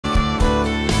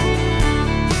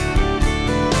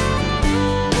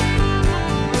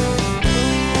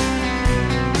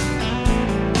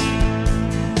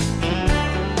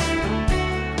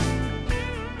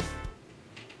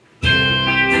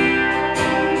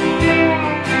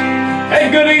Hey,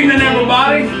 good evening,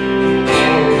 everybody.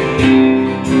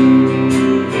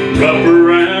 Up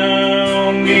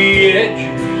around the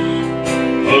edges,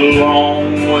 a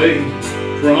long way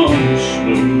from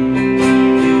smooth.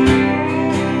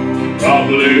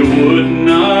 Probably would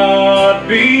not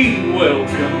be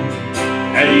welcome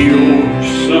at your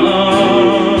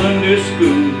Sunday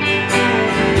school.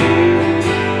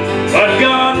 But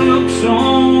God looks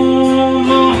on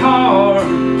the heart,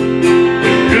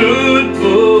 the good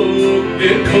book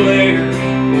declares.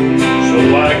 So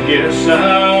I guess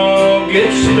I'll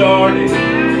get started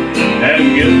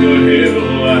and get the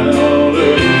hell out of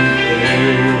there.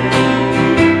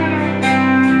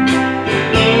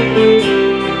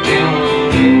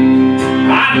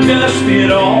 I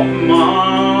dusted off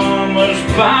Mama's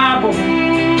Bible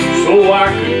so I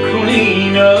could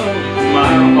clean up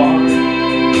my heart.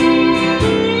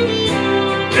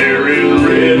 There in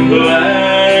red,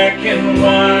 black, and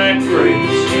white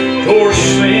grace tore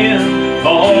sin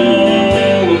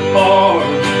all apart.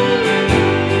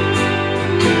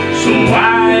 So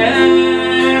I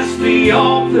asked the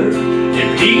author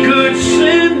if he could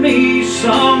send me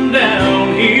some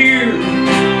down here,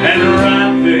 and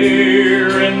right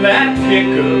there in that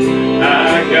pickup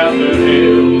I got the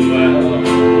hell out of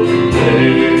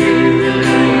there.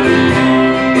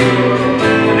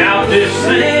 Now this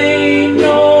ain't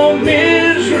no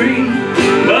misery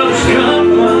loves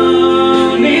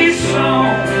company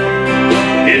song.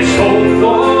 It's hope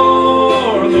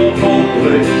for the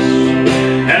hopeless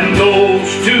and those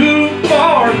too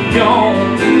far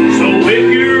gone. So if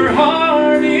your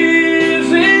heart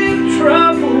is in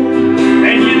trouble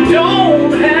and you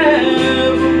don't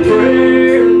have a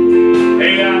prayer,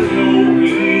 hey, I know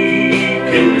he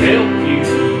can help you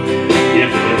get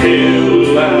the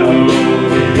hell out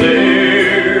of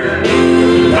there.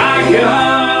 My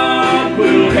God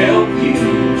will help you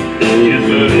get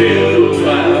the hell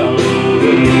out of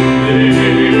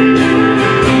there.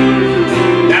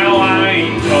 Now I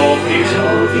ain't talking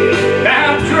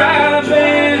about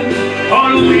driving or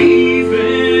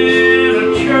leaving a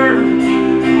church.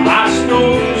 I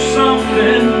stole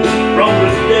something from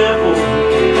the devil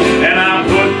and I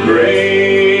put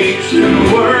grace to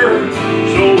work.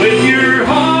 So if your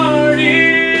heart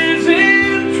is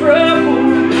in trouble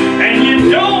and you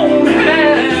don't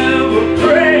have a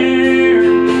prayer,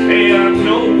 hey, I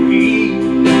know he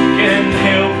can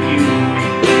help you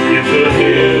get the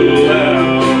hell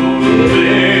out of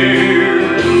there.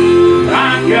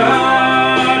 My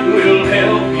God will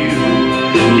help you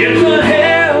get the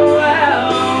hell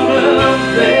out of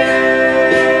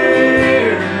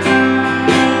there.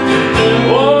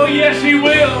 Oh, yes, he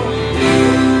will.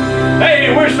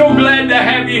 Hey, we're so glad to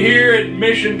have you here at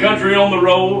Mission Country on the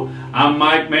Road. I'm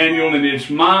Mike Manuel, and it's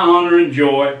my honor and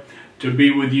joy to be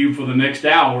with you for the next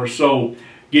hour. So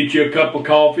get you a cup of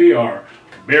coffee or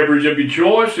beverage of your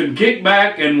choice and kick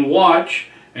back and watch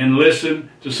and listen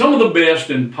to some of the best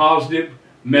and positive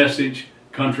message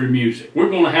country music. We're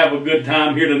going to have a good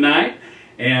time here tonight,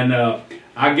 and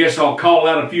I guess I'll call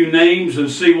out a few names and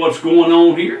see what's going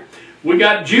on here. We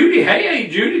got Judy. Hey,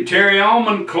 Judy. Terry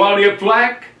Allman, Claudia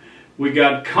Flack. We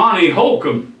got Connie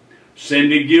Holcomb,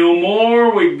 Cindy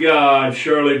Gilmore. We got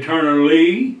Shirley Turner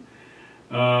Lee.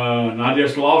 And I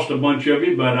just lost a bunch of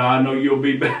you, but I know you'll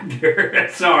be back there.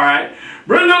 That's all right.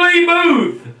 Brenda Lee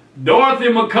Booth, Dorothy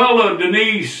McCullough,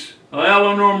 Denise,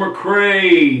 Eleanor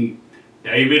McCrae,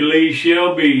 David Lee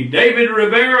Shelby, David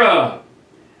Rivera.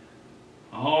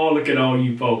 Oh, look at all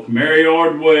you folks. Mary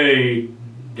Ordway,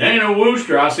 Dana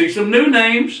Wooster. I see some new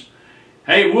names.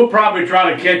 Hey, we'll probably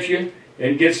try to catch you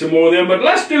and get some more of them, but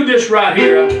let's do this right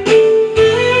here. Do a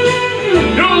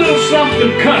little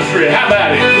something country. How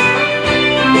about it?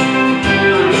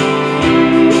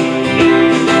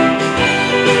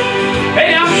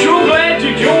 Hey, I'm sure glad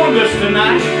you joined us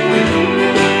tonight.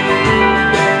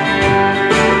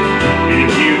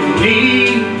 If you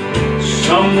need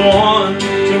someone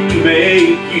to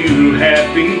make you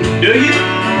happy, do you?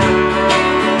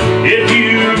 If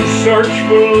you search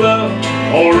for love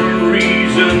or a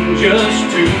reason just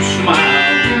to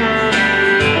smile,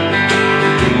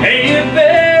 hey, if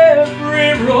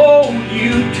every road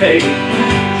you take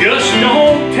just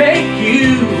don't take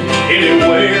you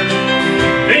anywhere,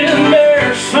 then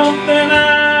there's something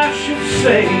I should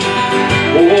say,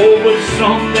 oh, but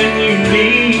something you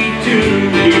need to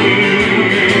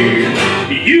hear.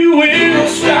 You will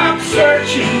stop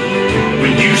searching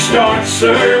when you start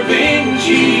serving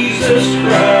Jesus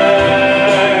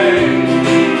Christ.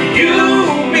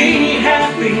 You'll be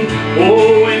happy,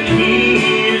 oh, when He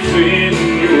is in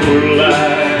your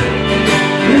life.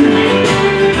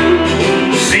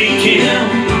 Seek Him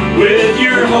with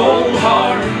your whole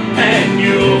heart and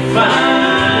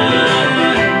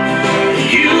find.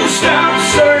 You stop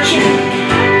searching,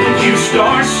 you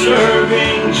start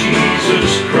serving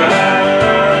Jesus Christ.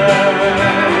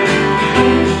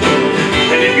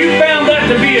 And if you found that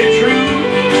to be a true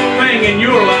thing in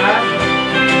your life,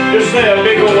 just say a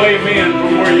big old amen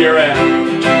from where you're at.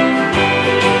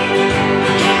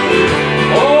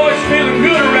 Oh, it's feeling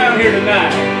good around here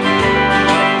tonight.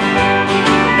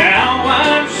 Now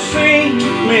I've seen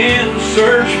men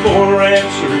search for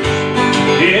answers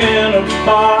in a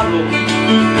bottle.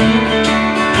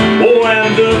 Oh,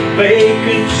 and the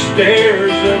vacant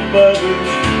stares of others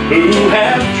who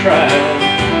have tried.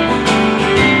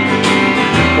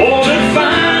 Oh, to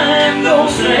find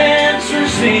those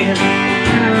answers in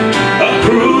a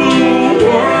cruel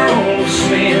world of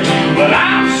sin. But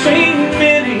I've seen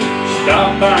many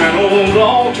stop by an old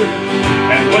altar,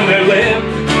 and when they left,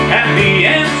 had the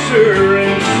answer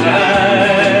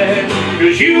inside.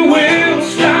 'Cause you will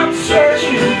stop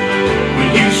searching when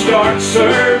you start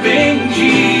serving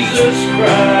Jesus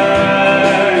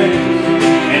Christ.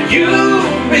 And you'll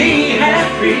be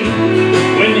happy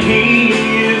when He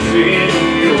is in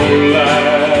your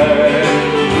life.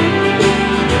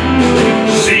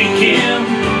 Seek Him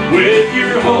with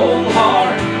your whole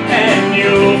heart and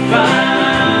you'll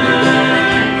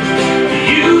find.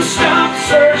 You stop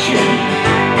searching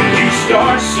when you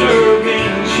start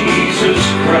serving Jesus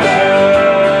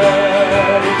Christ.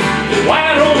 Why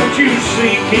don't you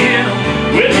seek Him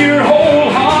with your whole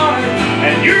heart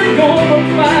and you're gonna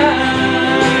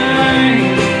find.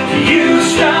 You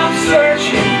stop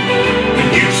searching when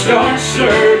you start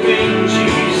serving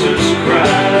Jesus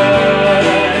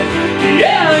Christ.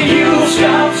 Yeah, you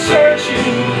stop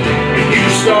searching when you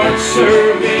start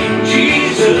serving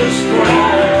Jesus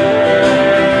Christ.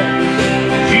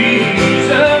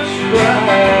 Jesus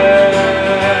Christ.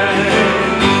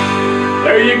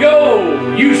 There you go.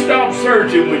 You stop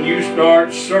searching when you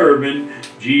start serving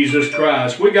Jesus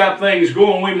Christ. We got things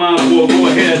going. We might as well go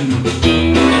ahead and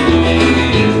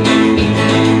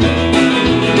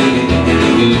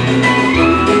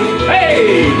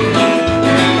hey!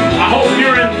 I hope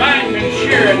you're inviting and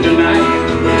sharing tonight.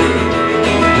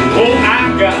 Oh,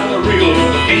 I've got a real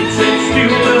can't sit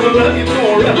still, love you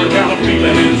forever kind of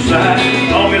feeling inside.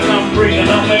 As long as I'm breathing,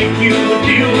 I'll make you a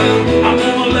deal. I'm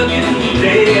gonna love you till the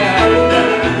day I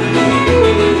die.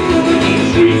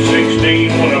 Sweet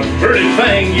 16, what a pretty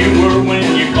thing you were when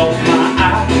you caught my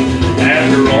eye.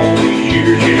 After all these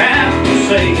years, you have to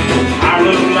say our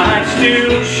little light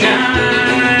still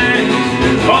shines.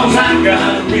 'Cause I've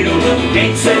got a real love,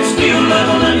 can't sit still,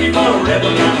 love you forever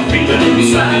kind of feeling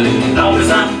inside. As long as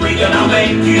I'm breathing, I'll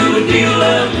make you a deal,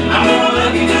 love. I'm gonna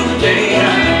love you till the day I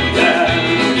die.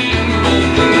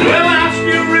 Well, I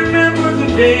still remember the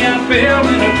day I fell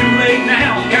in a too late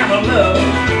now kind of love.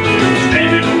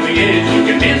 Standing on the edge,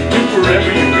 looking into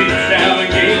forever, you reached out and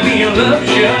gave me a love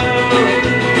shove.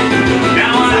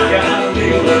 Now I got a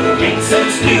real love, can't sit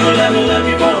still, love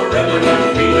you forever, kind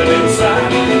of feeling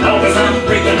inside. As long as I'm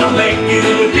breathing, I'll make you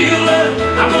a deal, love.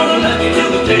 I'm gonna love you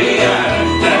till the day I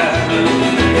die.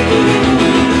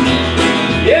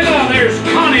 yeah, there's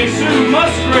Connie Sue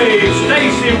Musgrave,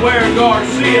 Stacy Ware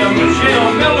Garcia,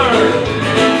 Michelle Miller,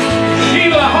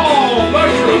 Sheila Hall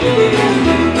Bushram.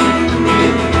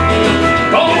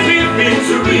 'Cause if it's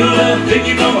a real love, then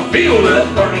you're gonna feel love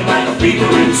burning like a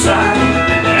fever inside.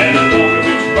 And as long as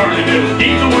it's burning, it'll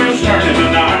keep the wheels turning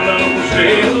and our love will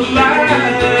stay alive.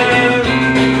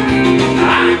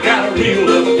 I got a real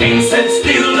love, can't sit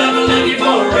still, love you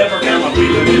forever, kind of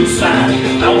feeling inside.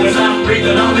 As long as I'm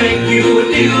breathing, I'll make you a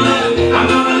deal, love. I'm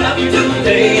gonna love you till the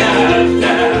day I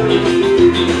die.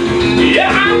 Yeah,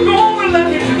 I'm gonna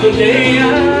love you till the day I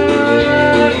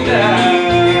die.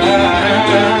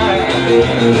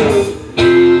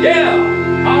 Yeah,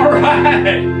 all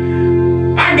right.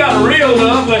 I got a real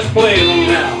love. Let's play it on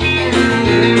now.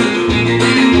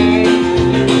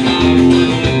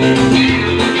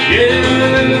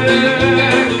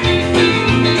 Yeah,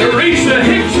 Teresa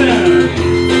Hickson,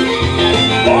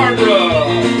 Barbara,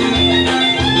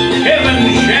 Kevin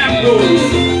Shampoo.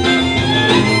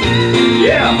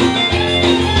 Yeah.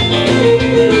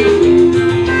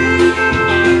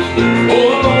 oh,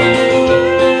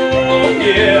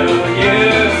 yeah,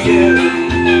 yeah, yeah.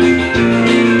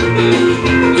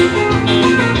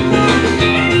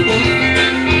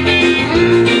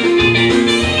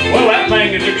 Well, that thing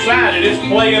is excited. It's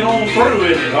playing on through,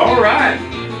 isn't it? All right.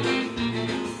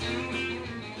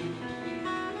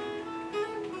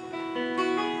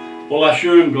 Well, I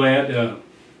sure am glad to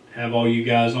have all you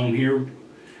guys on here.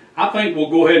 I think we'll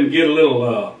go ahead and get a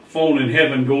little phone in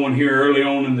heaven going here early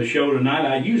on in the show tonight.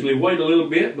 I usually wait a little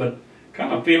bit, but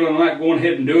kind of feeling like going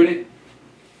ahead and doing it.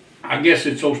 I guess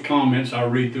it's those comments I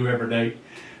read through every day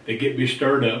that get me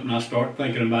stirred up, and I start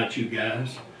thinking about you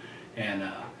guys. And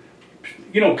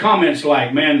you know, comments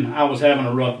like, man, I was having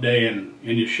a rough day and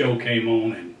your show came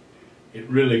on and it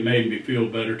really made me feel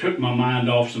better. Took my mind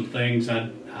off some things I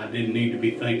didn't need to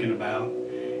be thinking about.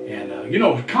 And you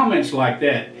know, comments like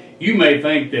that, you may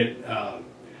think that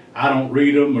I don't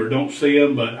read them or don't see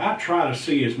them, but I try to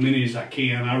see as many as I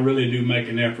can. I really do make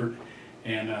an effort.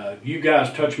 And you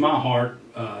guys touch my heart.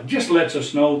 Just lets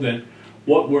us know that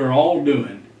what we're all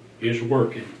doing is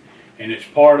working. And it's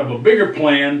part of a bigger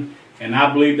plan. And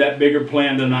I believe that bigger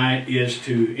plan tonight is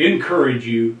to encourage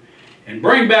you and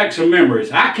bring back some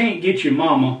memories. I can't get your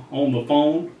mama on the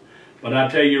phone, but I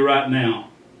tell you right now,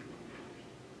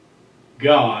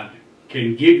 God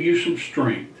can give you some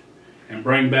strength and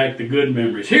bring back the good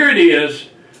memories. Here it is,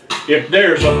 If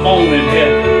There's a Phone in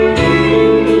Heaven.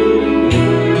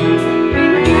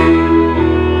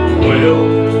 Well,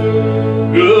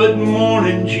 good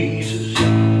morning, Jesus.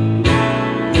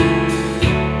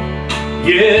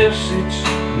 Yes, it's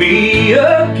me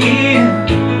again,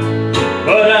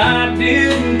 but I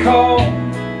didn't call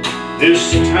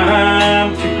this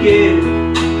time to get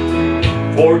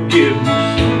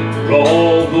forgiveness for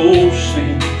all those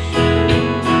sins.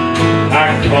 I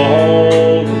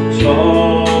called to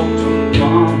talk to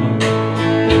Mama.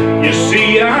 You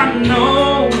see, I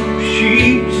know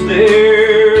she's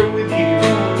there with you.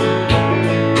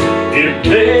 If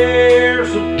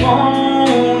there's a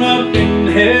phone up in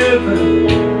heaven,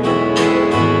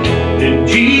 then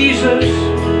Jesus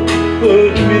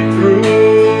put me through.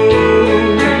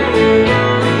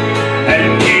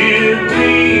 And give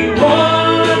me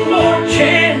one more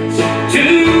chance to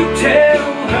tell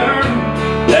her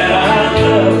that I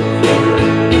love her.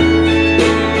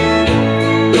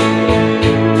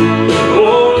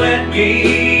 Oh, let me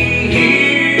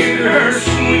hear her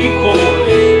sweet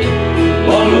voice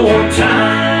one more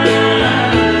time.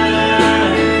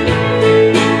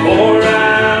 For I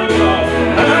want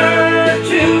her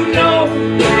to know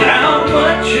how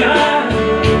much I'm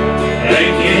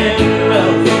thinking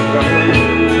of her.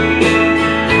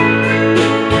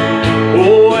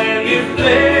 Oh, and if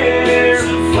there's a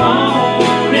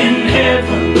phone in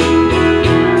heaven,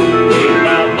 put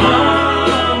my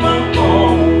mama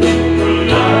on the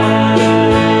line.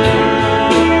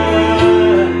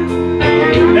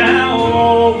 Now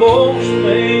all those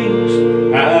things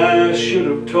I should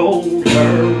have told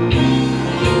her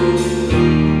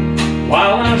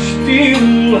while I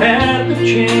still had the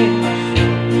chance.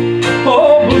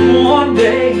 Oh, but one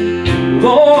day,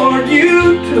 Lord,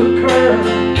 you took her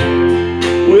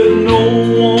with no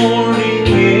warning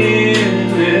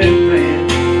in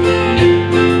advance.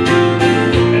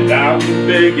 And I'm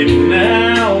begging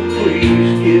now,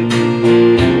 please give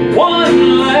me one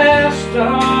last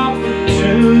opportunity.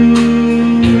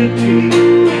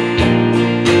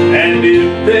 And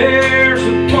if there's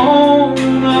a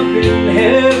phone up in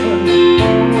heaven,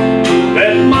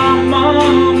 let my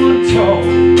mama talk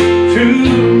to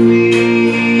me.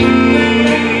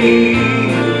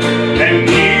 And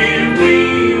give me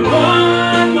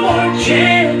one more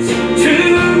chance to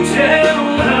tell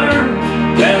her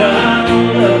that I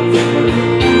love her.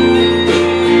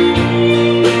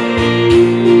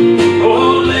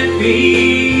 Oh, let me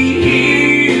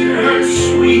hear her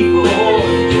sweet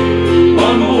voice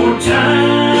one more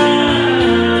time.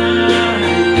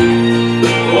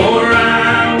 For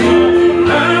I want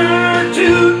her to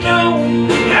know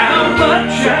how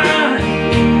much I'm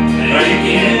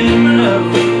thinking of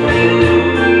her.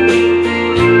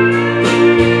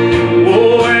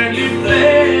 Oh, and if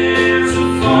there's a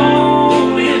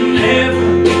phone in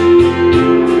heaven,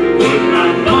 put my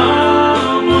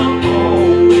mama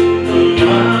on the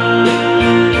line.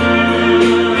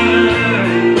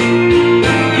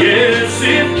 Yes,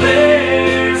 if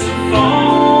there's a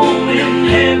phone in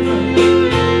heaven,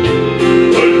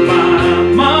 put my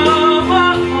mama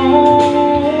on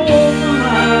the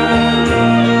line.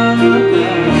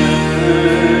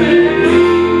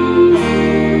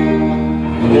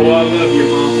 Oh, I love you,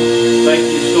 Mama. Thank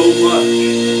you so much.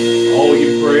 All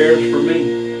your prayers for me.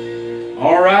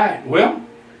 All right, well,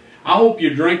 I hope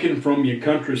you're drinking from your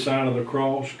Countryside of the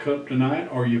Cross cup tonight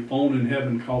or your Phone in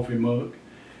Heaven coffee mug.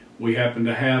 We happen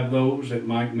to have those at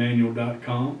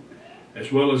MikeManuel.com,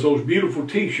 as well as those beautiful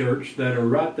t-shirts that are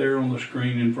right there on the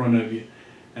screen in front of you.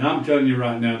 And I'm telling you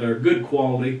right now, they're good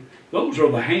quality. Those are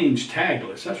the Hanes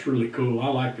tagless. That's really cool. I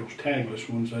like those tagless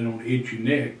ones. They don't itch your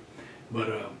neck. But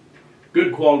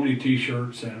good quality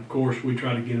t-shirts, and of course we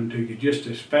try to get them to you just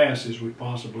as fast as we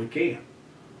possibly can.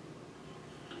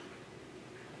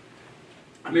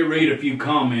 Let me read a few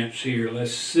comments here.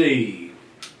 Let's see.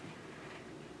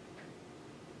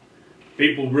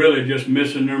 People really just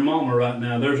missing their mama right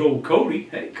now. There's old Cody.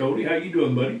 Hey, Cody, how you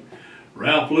doing, buddy?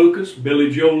 Ralph Lucas, Billy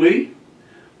Joe Lee,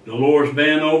 Dolores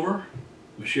Vanover,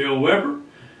 Michelle Weber,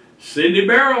 Cindy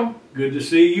Barrow. Good to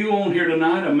see you on here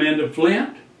tonight. Amanda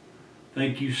Flint.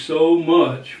 Thank you so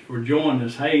much for joining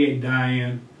us. Hey,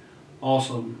 Diane.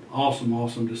 Awesome, awesome,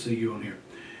 awesome to see you on here.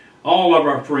 All of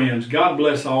our friends, God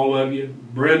bless all of you.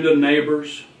 Brenda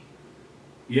Neighbors.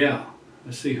 Yeah,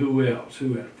 let's see who else.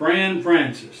 Fran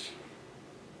Francis.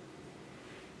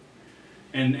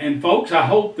 And folks, I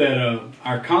hope that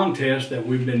our contest that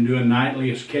we've been doing nightly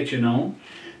is catching on.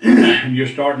 And you're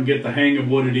starting to get the hang of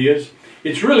what it is.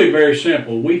 It's really very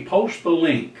simple. We post the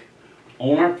link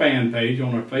on our fan page,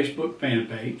 on our Facebook fan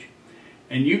page.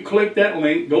 And you click that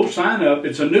link, go sign up.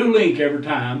 It's a new link every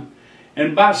time.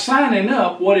 And by signing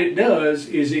up, what it does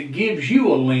is it gives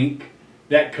you a link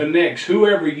that connects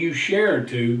whoever you share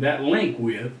to that link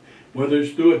with, whether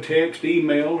it's through a text,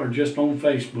 email, or just on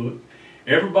Facebook.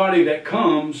 Everybody that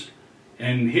comes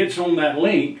and hits on that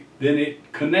link, then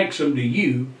it connects them to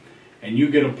you, and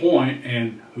you get a point,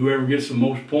 and whoever gets the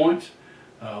most points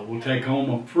will take home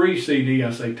a free CD.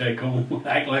 I say take home,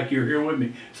 act like you're here with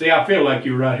me. See, I feel like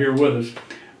you're right here with us,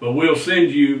 but we'll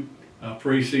send you a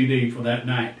free CD for that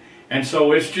night. And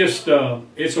so it's just,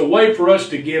 it's a way for us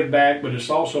to give back, but it's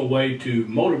also a way to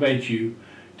motivate you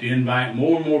to invite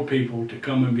more and more people to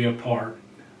come and be a part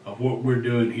of what we're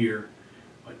doing here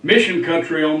at Mission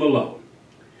Country on the Low.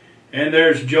 And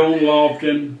there's Joan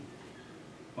Lofton.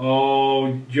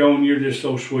 Oh, Joan, you're just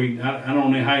so sweet. I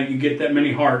don't know how you get that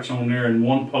many hearts on there in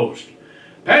one post.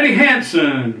 Patty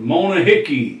Hanson, Mona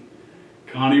Hickey,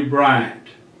 Connie Bryant,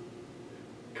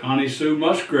 Connie Sue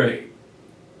Musgrave.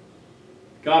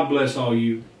 God bless all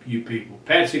you people.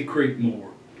 Patsy Creekmore,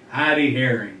 Heidi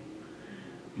Herring,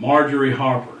 Marjorie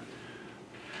Harper.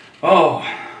 Oh,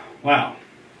 wow.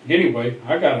 Anyway,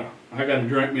 I gotta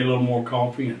drink me a little more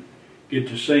coffee and get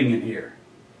to singing here.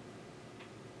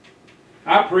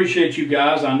 I appreciate you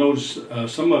guys. I know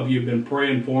some of you have been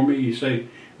praying for me. You say,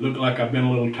 look like I've been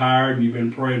a little tired, and you've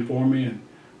been praying for me.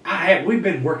 And we've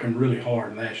been working really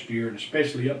hard last year, and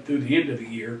especially up through the end of the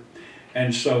year.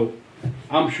 And so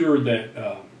I'm sure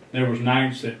that there was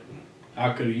nights that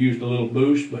I could have used a little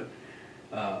boost, but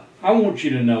I want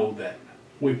you to know that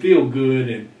we feel good,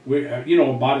 and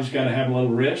our body's got to have a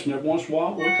little rest, and every once in a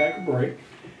while we'll take a break.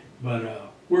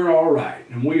 But we're all right,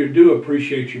 and we do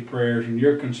appreciate your prayers and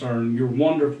your concern, your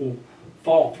wonderful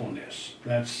thoughtfulness.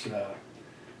 That's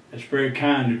very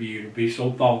kind of you to be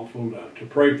so thoughtful to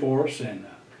pray for us, and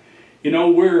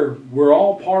we're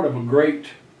all part of a great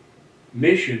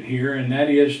mission here, and that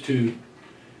is to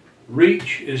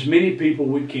reach as many people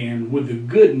we can with the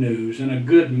good news and a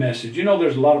good message.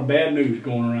 There's a lot of bad news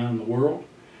going around the world.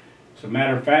 As a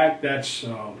matter of fact, that's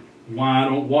why I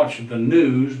don't watch the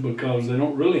news, because they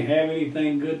don't really have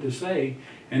anything good to say,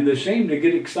 and they seem to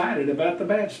get excited about the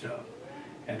bad stuff.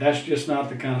 And that's just not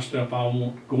the kind of stuff I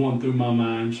want going through my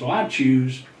mind. So I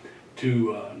choose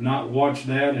to not watch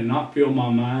that and not fill my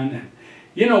mind.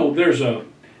 And there's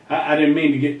I didn't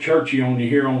mean to get churchy on you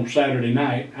here on Saturday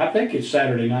night. I think it's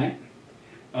Saturday night.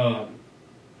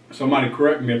 Somebody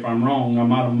correct me if I'm wrong. I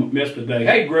might have missed a day.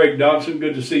 Hey, Greg Dodson,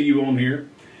 good to see you on here.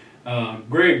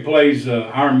 Greg plays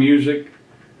our music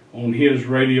on his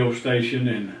radio station,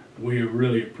 and we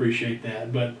really appreciate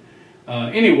that. But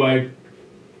anyway,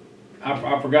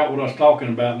 I forgot what I was talking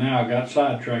about now. I got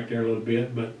sidetracked there a little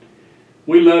bit. But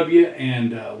we love you,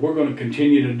 and we're going to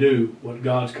continue to do what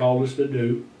God's called us to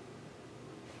do.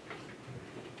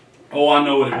 Oh, I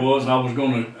know what it was. I was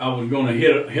gonna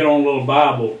hit on a little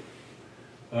Bible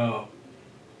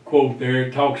quote there.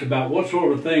 It talks about what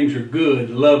sort of things are good,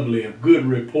 lovely, of good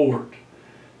report,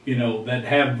 that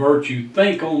have virtue.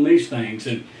 Think on these things.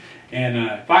 And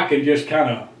if I can just kind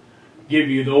of give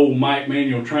you the old Mike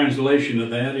Manuel translation of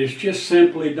that, it's just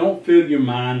simply don't fill your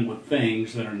mind with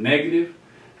things that are negative,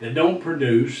 that don't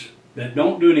produce, that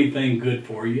don't do anything good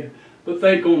for you, but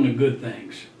think on the good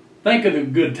things. Think of the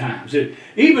good times.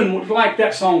 Even like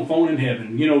that song, Phone in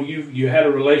Heaven. You had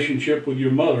a relationship with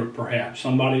your mother, perhaps.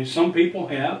 Some people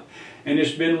have, and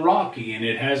it's been rocky, and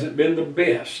it hasn't been the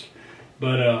best.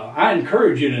 But I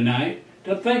encourage you tonight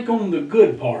to think on the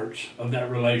good parts of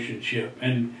that relationship.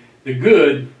 And the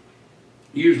good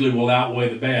usually will outweigh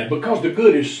the bad, because the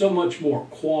good is so much more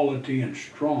quality and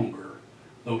stronger,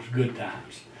 those good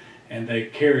times. And they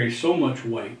carry so much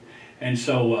weight. And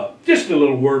so just a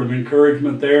little word of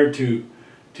encouragement there to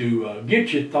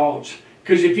get your thoughts.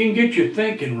 Because if you can get your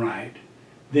thinking right,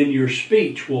 then your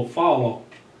speech will follow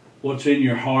what's in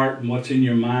your heart and what's in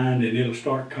your mind, and it'll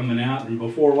start coming out. And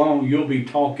before long, you'll be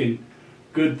talking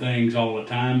good things all the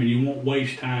time, and you won't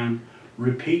waste time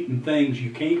repeating things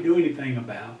you can't do anything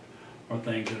about or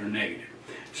things that are negative.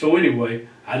 So anyway,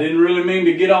 I didn't really mean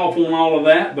to get off on all of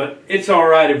that, but it's all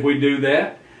right if we do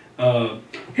that.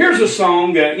 Here's a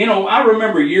song that, you know, I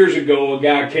remember years ago a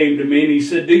guy came to me and he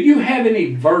said, "Do you have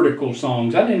any vertical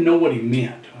songs?" I didn't know what he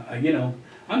meant. You know,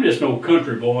 I'm just no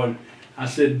country boy. I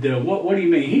said, what do you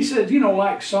mean? He said, you know,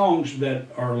 like songs that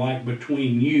are like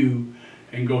between you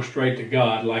and go straight to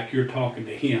God, like you're talking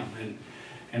to Him.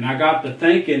 And I got to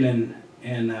thinking, and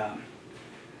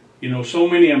you know, so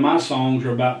many of my songs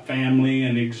are about family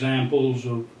and examples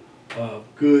of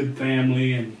good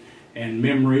family and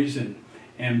memories.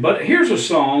 But here's a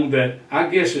song that I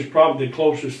guess is probably the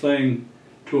closest thing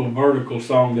to a vertical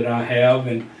song that I have,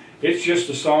 and it's just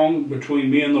a song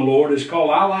between me and the Lord. It's called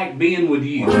 "I Like Being With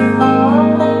You."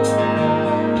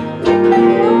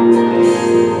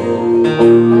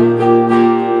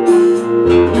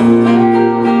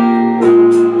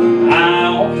 I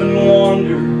often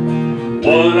wonder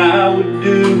what I would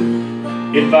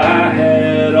do if I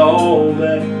had all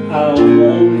that I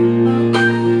wanted.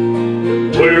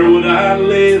 Where would I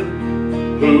live?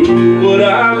 Who would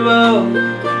I love?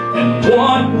 And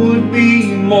what would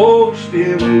be most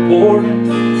important?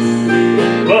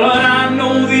 But I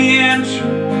know the answer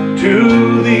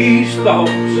to these thoughts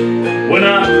when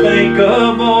I think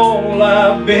of all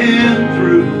I've been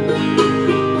through.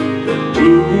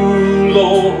 Ooh,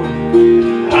 Lord,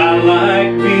 I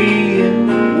like being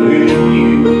with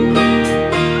you.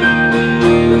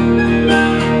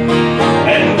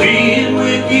 And being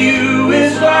with you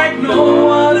is like no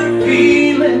other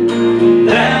feeling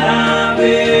that I've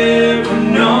ever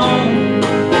known.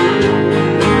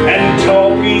 And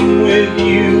talking with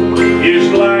you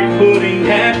is like putting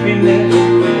happiness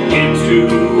into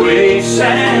a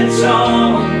sad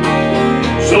song.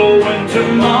 So when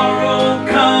tomorrow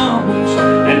comes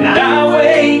and I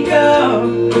wake up,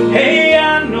 hey,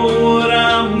 I know what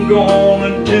I'm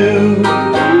gonna do.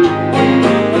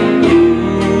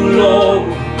 Ooh, Lord,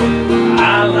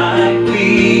 I like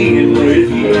being with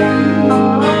you.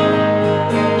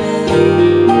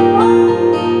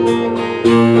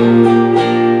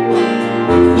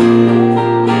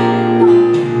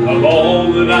 Of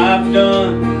all that I've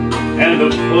done and the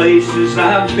places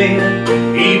I've been,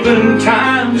 even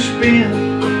time spent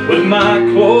with my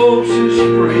closest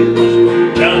friends,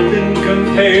 nothing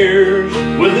compares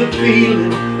with the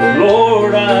feeling,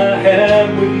 Lord, I have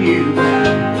with you.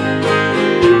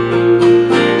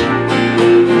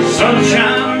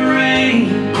 Sunshine or rain,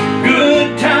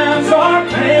 good times or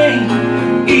pain,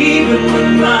 even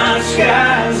when my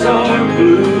skies are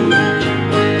blue.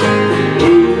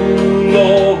 Ooh,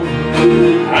 Lord,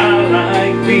 I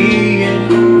like being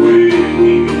with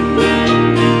you.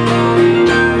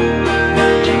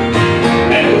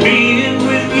 And being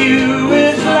with you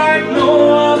is like no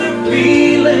other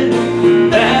feeling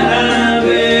that I've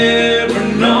ever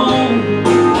known.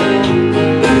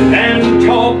 And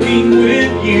talking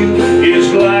with you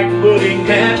is like putting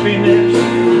happiness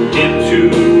into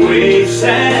a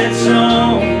sad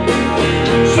song.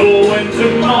 So when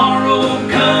tomorrow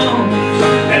comes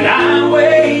and I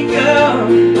wake up,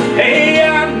 hey, I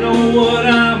know what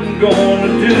I'm gonna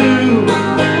do.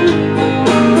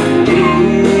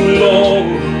 Ooh, Lord,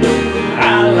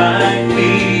 I like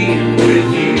being with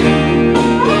you.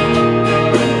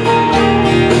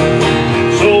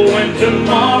 So when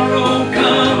tomorrow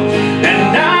comes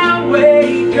and I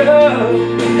wake up,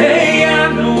 hey, I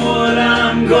know what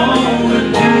I'm gonna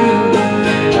do.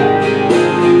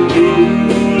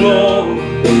 Ooh, Lord,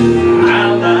 I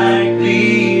like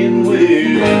being with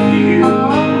you.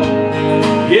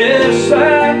 Yes,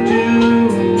 I do.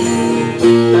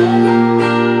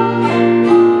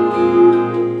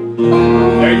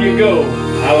 There you go.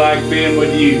 I like being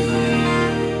with you.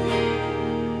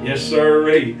 Yes,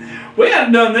 sirree. We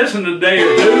haven't done this in a day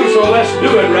or two, so let's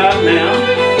do it right now.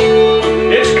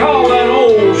 It's called That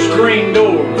Old Screen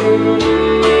Door.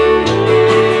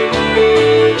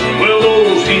 Well,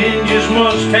 those hinges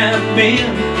must have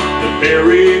been the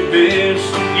very best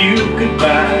you could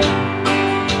buy.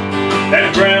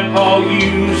 That Grandpa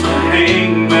used to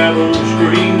hang that old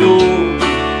screen door,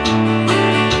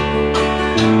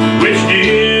 which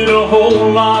did a whole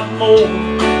lot more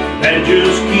than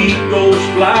just keep those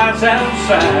flies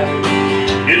outside.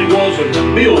 It wasn't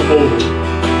a billboard,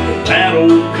 but that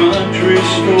old country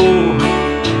store.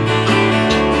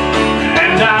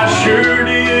 And I sure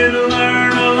did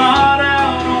learn a lot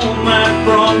out on that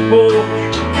front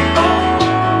porch,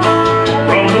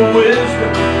 from the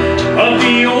wisdom of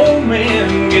the old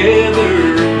men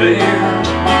gathered there.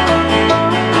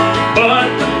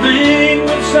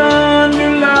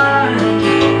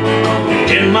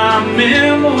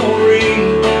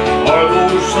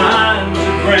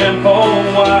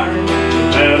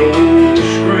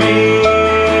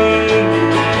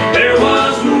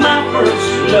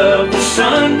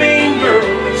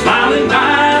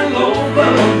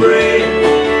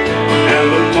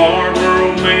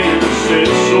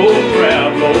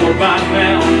 Lord, by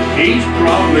now he's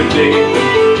probably dead.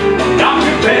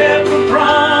 Dr. Pepper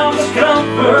promised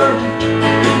comfort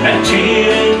at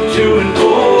 10, 2, and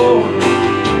 4.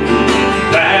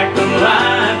 Back when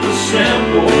life was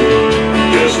simple,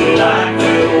 just like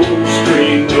that old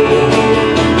screen door.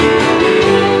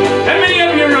 How many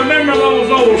of you remember those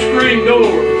old screen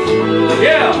doors?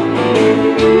 Yeah.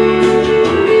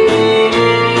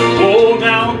 Oh,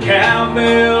 now a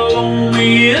cowbell on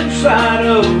the inside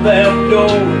of that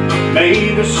door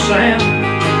made a sound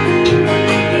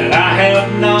that I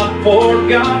have not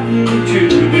forgotten to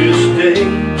this day.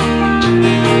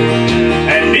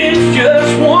 And it's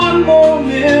just one more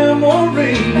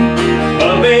memory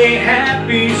of a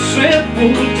happy,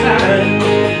 simple time,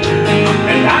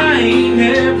 and I ain't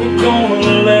never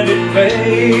gonna let it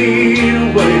fade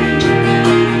away.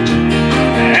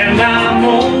 And I'm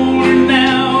older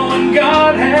now, and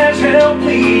God has helped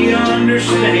me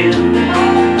understand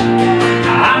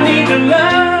I need to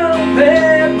love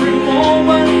every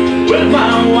moment with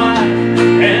my wife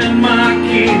and my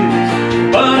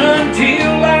kids. But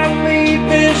until I leave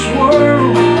this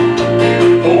world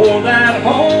for that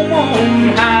home on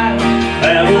high,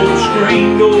 that old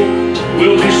screen door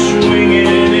will be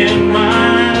swinging in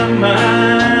my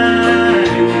mind.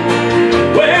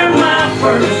 Where my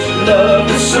first love,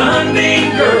 the Sunday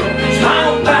girl,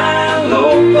 smiled by a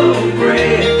loaf of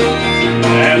bread,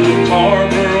 and the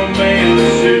farmer man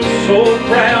sits so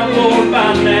proud, Lord,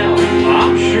 by now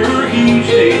I'm sure he's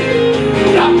dead.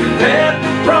 Dr.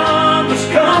 Pepper promised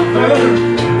comfort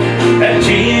at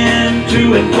 10,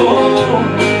 2, and 4.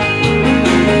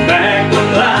 Back when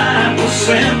life was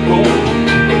simple,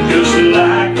 just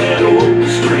like that old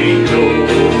screen door.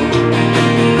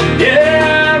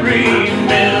 Yeah, I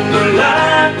remember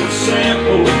life was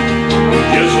simple,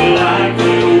 just like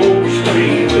that old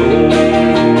screen door.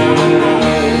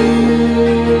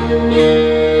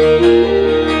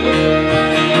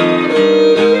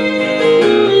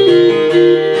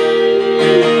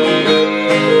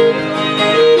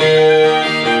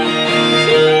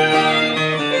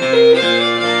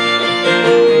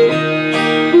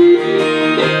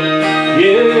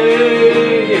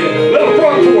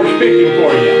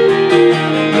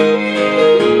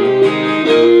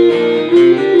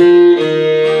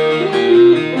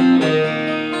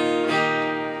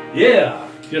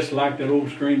 Just like that old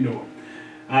screen door.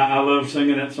 I love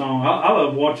singing that song. I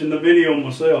love watching the video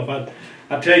myself.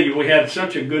 I tell you, we had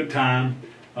such a good time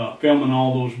filming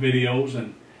all those videos,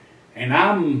 and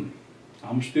I'm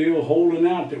still holding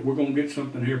out that we're going to get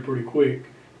something here pretty quick.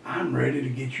 I'm ready to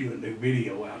get you a new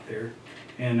video out there,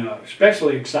 and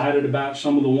especially excited about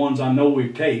some of the ones I know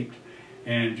we've taped,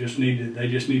 and they just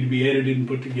need to be edited and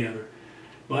put together.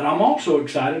 But I'm also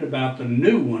excited about the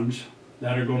new ones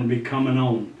that are going to be coming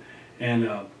on. And,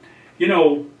 you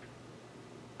know,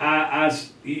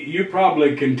 you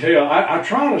probably can tell, I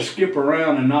try to skip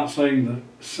around and not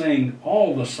sing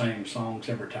all the same songs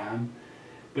every time.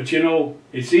 But, you know,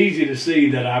 it's easy to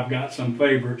see that I've got some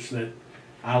favorites that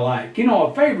I like. You know,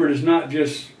 a favorite is not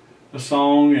just a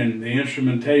song and the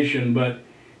instrumentation, but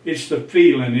it's the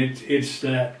feeling. It's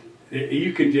that,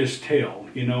 you can just tell,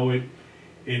 you know,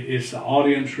 it's the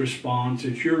audience response,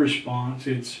 it's your response,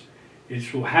 it's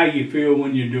how you feel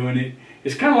when you're doing it.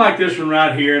 It's kind of like this one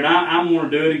right here, and I'm going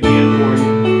to do it again for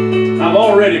you. I've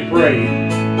already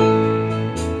prayed.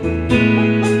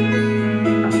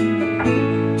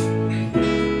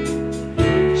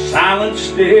 Silent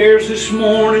stairs this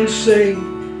morning say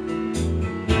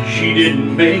she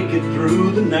didn't make it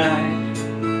through the night.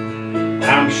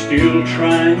 I'm still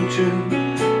trying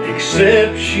to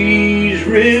accept she's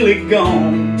really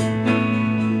gone.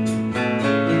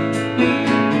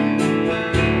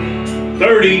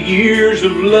 30 years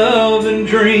of love and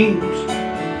dreams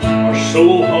are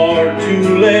so hard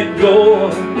to let go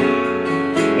of,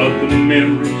 but the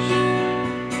memories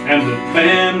and the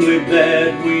family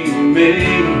that we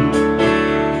made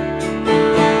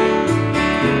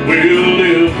will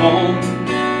live on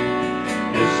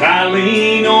as I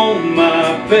lean on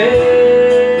my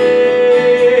faith.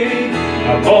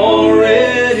 I've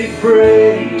already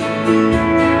prayed,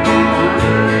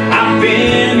 I've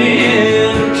been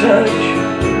in touch.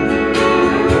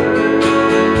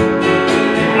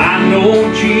 I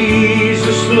know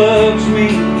Jesus loves me,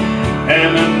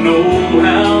 and I know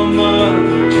how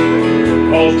much,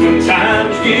 'cause when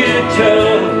times get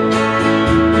tough,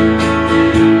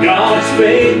 God's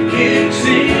faith kicks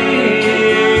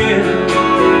in.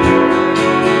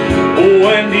 Oh,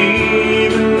 and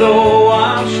even though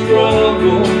I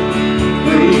struggle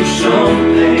through some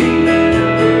pain,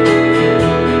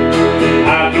 I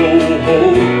know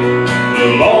hope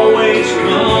will always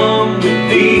come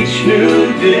with each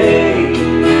new day.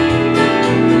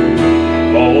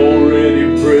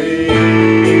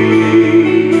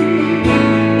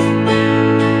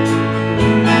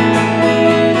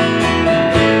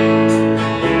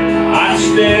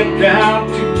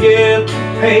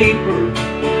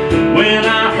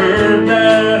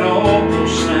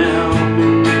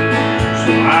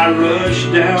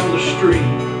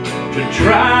 to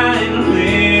try and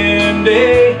lend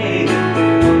a hand.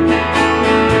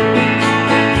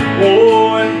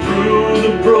 Oh, and through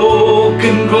the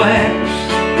broken glass,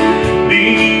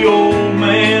 the old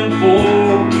man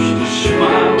forced a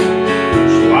smile.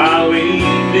 So I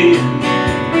leaned in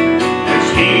as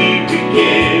he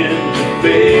began to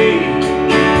fade.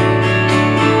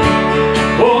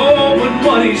 Oh, but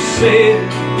what he said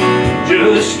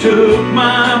just took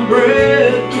my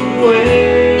breath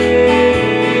away.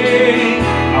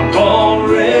 I've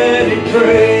already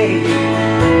prayed,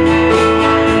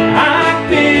 I've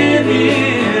been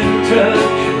in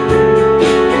touch.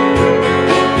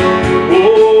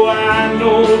 Oh, I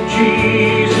know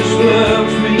Jesus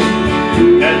loves me,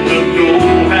 and I know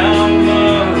how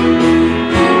much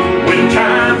when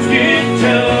times get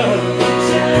tough,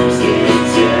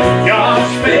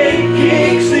 God's faith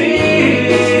kicks in.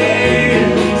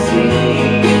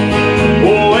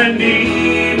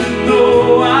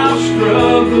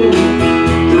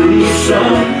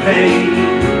 Some pain,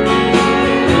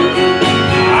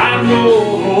 I know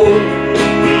hope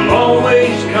will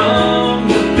always come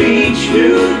with each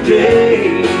new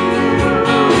day.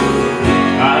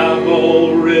 I've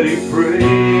already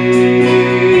prayed.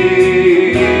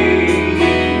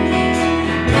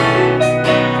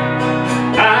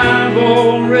 I've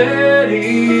already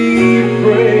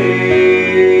prayed.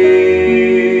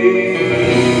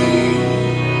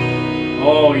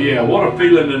 Oh yeah, what a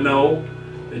feeling to know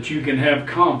that you can have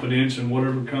confidence in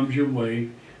whatever comes your way,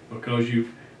 because you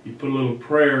put a little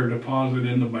prayer deposit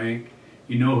in the bank.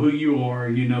 You know who you are,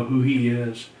 you know who He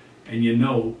is, and you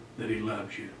know that He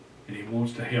loves you and He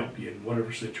wants to help you in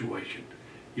whatever situation.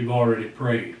 You've already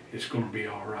prayed. It's going to be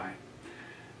all right.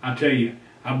 I tell you,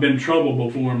 I've been in trouble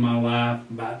before in my life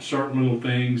about certain little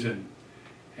things, and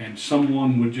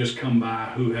someone would just come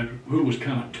by who was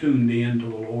kind of tuned in to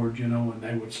the Lord, you know, and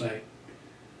they would say,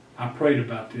 I prayed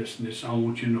about this and this, I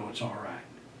want you to know it's all right.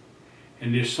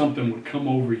 And just something would come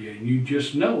over you, and you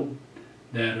just know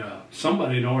that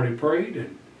somebody had already prayed,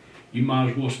 and you might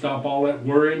as well stop all that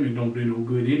worrying. It don't do no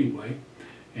good anyway,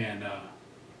 and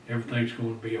everything's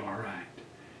going to be all right.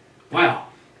 Wow.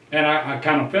 And I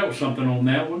kind of felt something on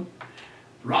that one.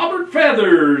 Robert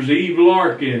Feathers, Eve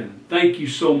Larkin, thank you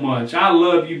so much. I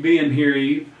love you being here,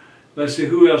 Eve. Let's see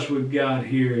who else we've got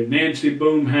here. Nancy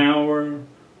Boomhauer,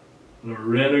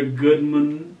 Loretta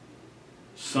Goodman,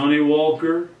 Sonny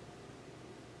Walker,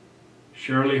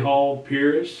 Shirley Hall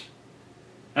Pierce.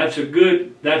 That's a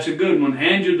good one.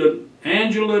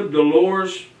 Angela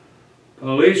Dolores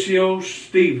Palacio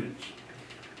Stevens.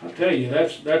 I tell you,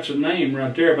 that's a name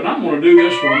right there. But I'm going to do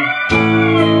this one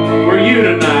for you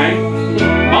tonight,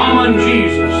 Mama and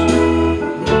Jesus.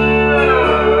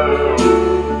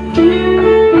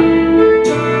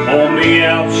 On the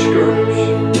outskirts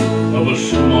of a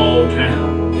small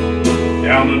town,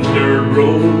 down a dirt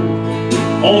road,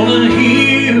 on a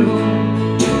hill,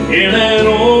 in an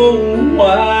old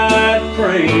white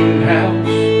frame house,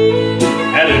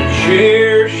 at a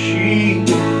chair she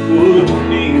would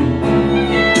kneel.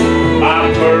 My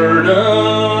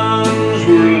burdens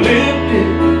were lifted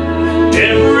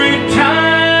every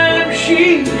time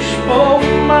she spoke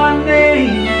my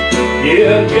name.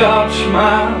 Yeah, God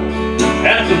smiled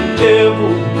at the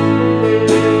devil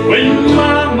when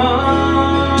my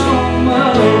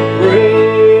mama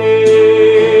prayed.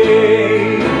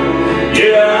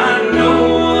 Yeah, I know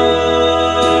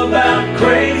about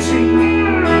crazy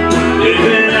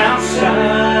living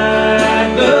outside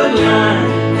the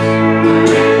line.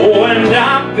 Oh, and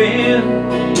I've been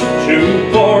too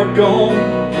far gone,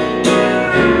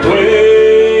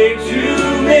 way too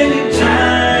many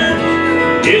times.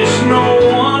 It's no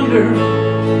wonder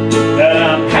that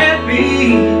I'm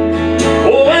happy,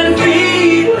 oh, and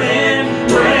feeling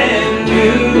brand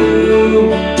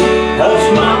new. 'Cause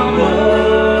Mama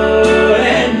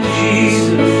and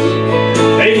Jesus,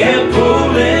 they kept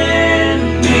pulling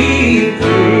me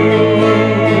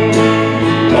through.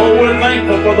 Oh, we're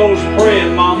thankful for those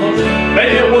praying mamas.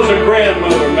 Maybe it was a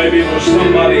grandmother, maybe it was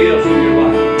somebody else in your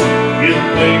life. You'd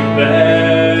think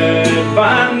that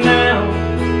by now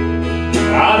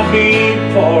I'd be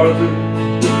farther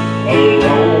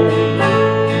alone.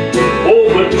 Oh,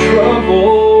 but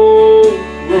trouble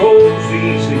grows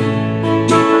easy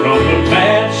from the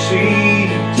bad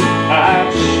seeds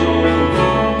I've sown.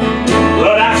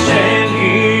 But I stand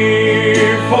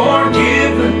here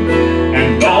forgiven,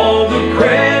 and all the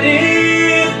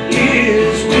credit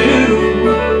is due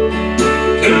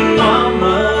to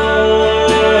Mama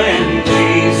and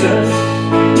Jesus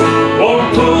for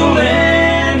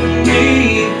pulling me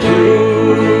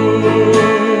through.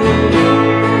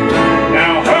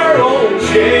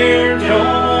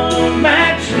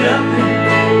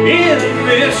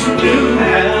 this new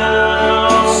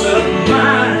house of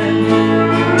mine,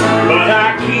 but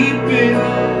I keep it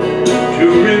to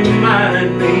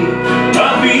remind me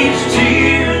of each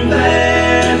tear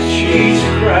that she's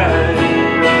cried.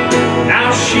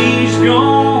 Now she's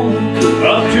gone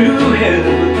up to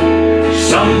heaven.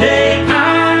 Someday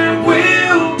I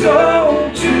will go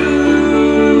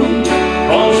too,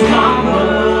 'cause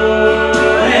Mama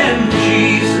and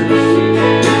Jesus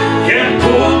kept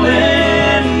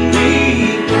pulling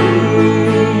me through.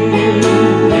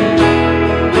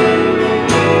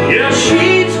 Yeah,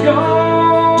 she's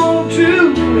gone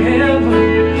to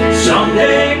heaven.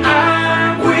 Someday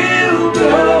I will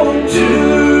go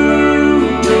too,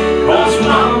 'cause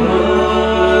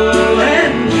Mama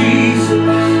and Jesus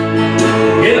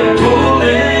kept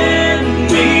pulling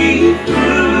me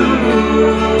through.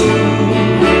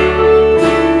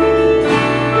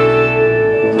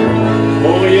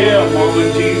 Oh yeah, Mama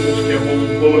and Jesus kept on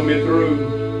pulling me through.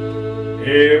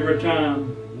 Every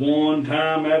time, one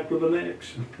time after the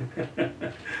next.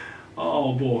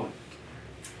 Oh boy.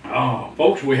 Oh,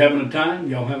 folks, we having a time?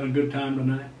 Y'all having a good time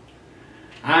tonight?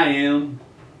 I am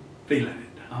feeling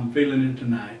it. I'm feeling it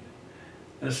tonight.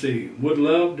 Let's see. Would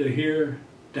love to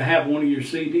have one of your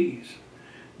CDs.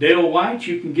 Dale White,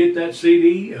 you can get that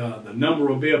CD. The number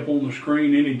will be up on the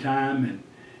screen anytime, and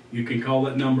you can call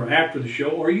that number after the show,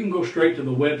 or you can go straight to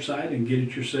the website and get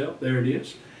it yourself. There it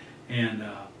is. And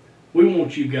we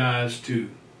want you guys to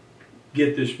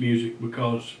get this music,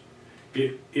 because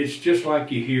it's just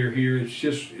like you hear here. It's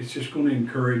just going to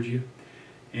encourage you.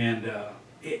 And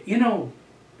you know,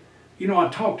 I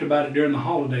talked about it during the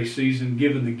holiday season,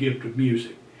 giving the gift of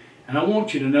music. And I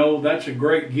want you to know that's a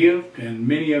great gift, and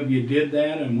many of you did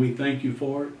that, and we thank you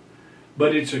for it.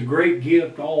 But it's a great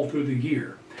gift all through the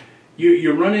year.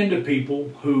 You run into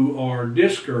people who are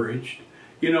discouraged.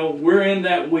 You know, we're in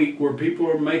that week where people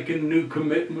are making new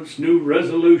commitments, new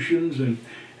resolutions, and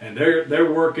they're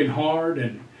working hard,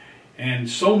 and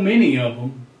so many of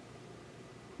them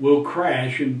will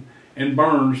crash and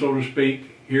burn, so to speak,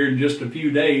 here in just a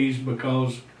few days,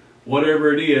 because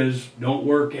whatever it is don't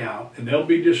work out, and they'll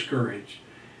be discouraged.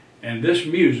 And this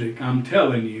music, I'm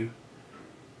telling you,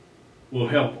 will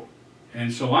help them.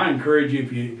 And so I encourage you,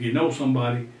 if you know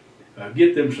somebody,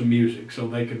 get them some music so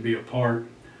they can be a part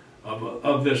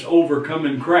of this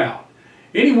overcoming crowd.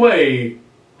 Anyway,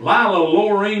 Lila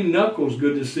Lorraine Knuckles,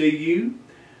 good to see you.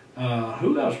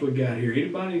 Who else we got here?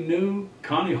 Anybody new?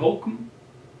 Connie Holcomb?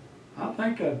 I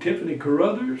think Tiffany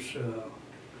Carruthers.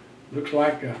 Looks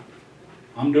like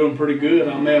I'm doing pretty good.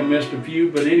 I may have missed a few,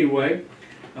 but anyway.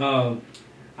 I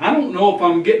don't know if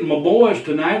I'm getting my boys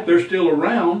tonight. They're still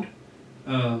around.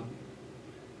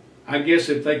 I guess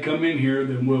if they come in here,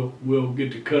 then we'll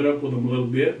get to cut up with them a little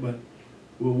bit, but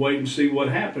we'll wait and see what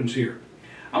happens here.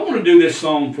 I want to do this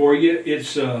song for you.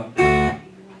 It's what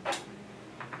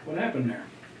happened there?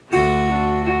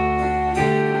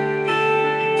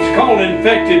 It's called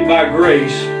Infected by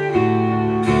Grace.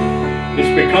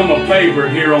 It's become a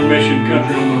favorite here on Mission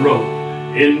Country on the Road.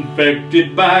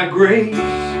 Infected by grace,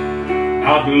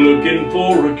 not looking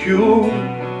for a cure.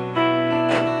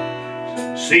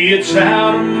 See, it's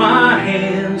out of my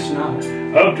hands, not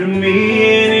up to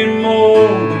me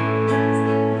anymore.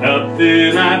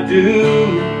 Nothing I do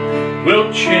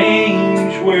will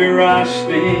change where I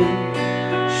stand.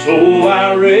 So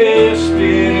I rest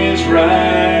in His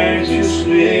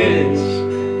righteousness,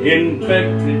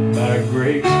 infected by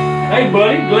grace. Hey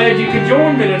buddy, glad you could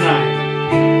join me tonight.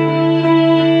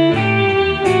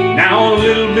 Now a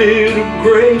little bit of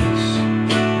grace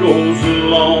goes a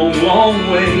long, long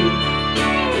way.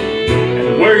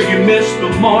 And where you miss the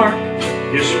mark,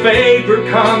 His favor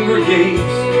congregates.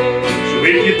 So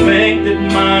if you think that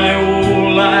my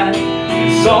old life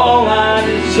is all I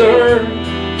deserve,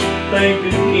 think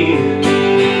again.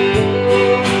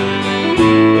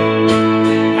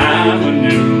 I'm a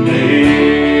new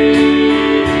man.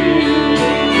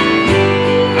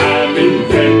 I'm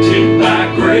infected by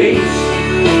grace.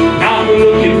 I'm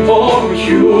looking for a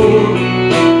cure.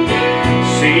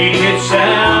 See, it's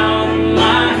out of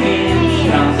my hands,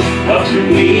 not up to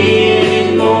me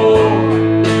anymore.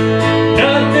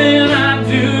 Nothing I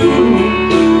do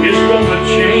is gonna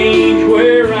change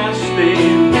where I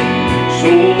stand. So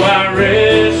I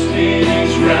rest in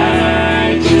His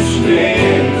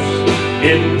righteousness,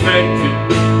 infected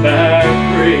by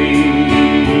grace.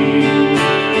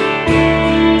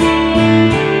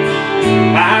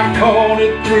 I caught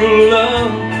it through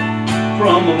love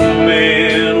from a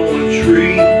man on a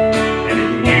tree. And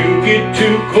if you get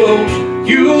too close,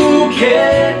 you'll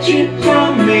catch it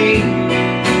from me.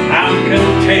 I'm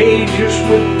contagious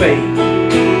with faith,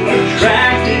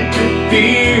 attracted to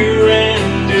fear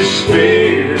and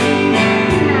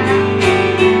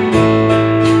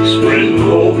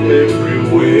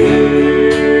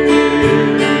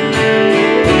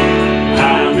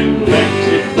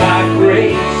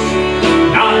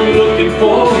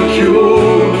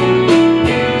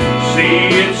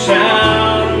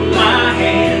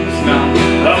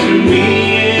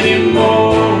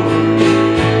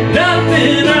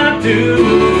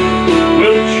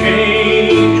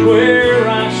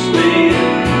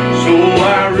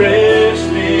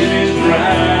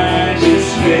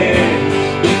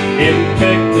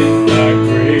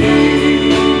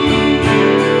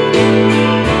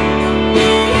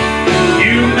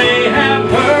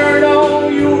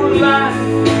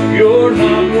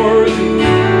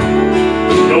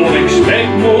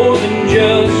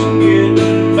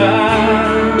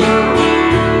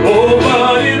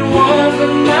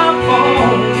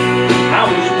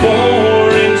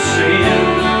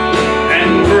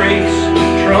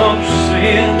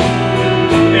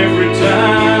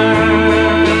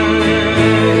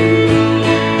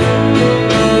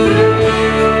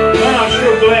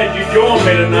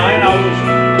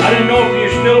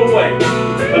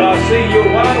I see you're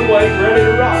wide awake, ready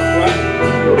to rock, right?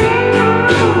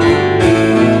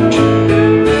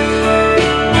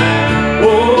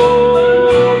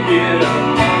 Oh, yeah.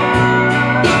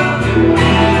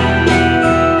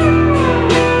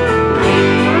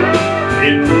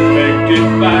 Infected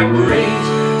by grace,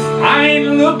 I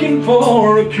ain't looking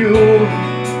for a cure.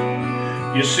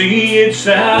 You see, it's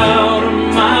out of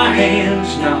my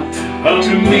hands, not up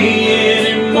to me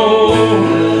anymore.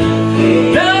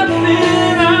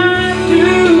 Nothing I do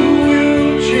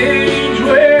will change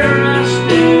where I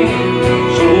stand,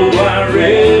 so I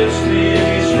rest in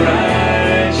His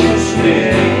righteousness,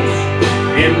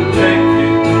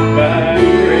 infected by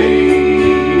grace.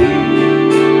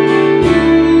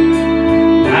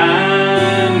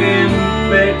 I'm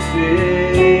infected.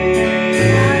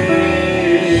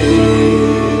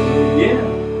 Yeah,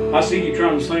 I see you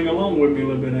trying to sing along with me a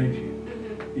little bit, ain't you?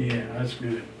 Yeah, that's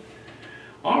good.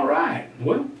 All right.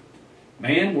 Well,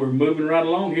 man, we're moving right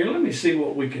along here. Let me see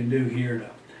what we can do here.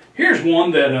 Here's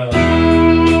one that I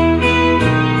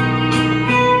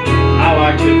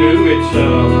like to do. It's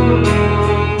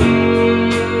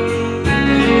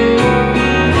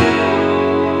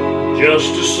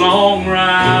just a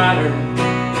songwriter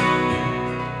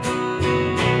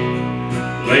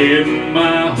laying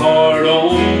my heart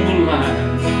on the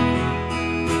line,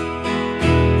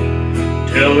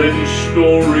 telling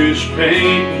stories,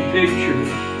 painting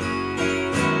pictures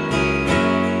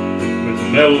with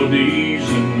melodies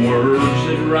and words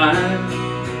that rhyme.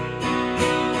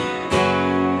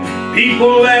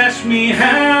 People ask me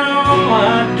how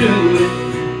I do it,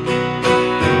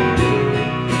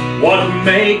 what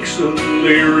makes a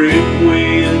lyric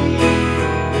win.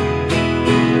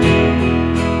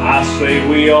 I say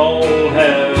we all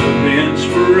have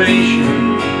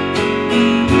inspiration.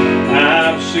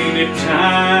 I've seen it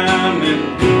time and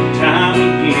time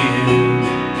again.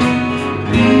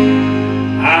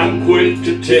 I'm quick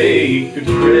to take the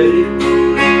credit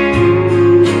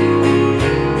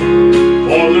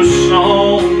for the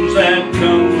songs that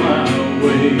come my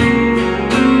way,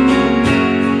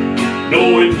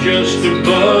 knowing just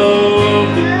above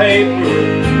the paper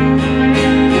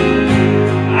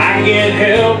I get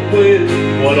help with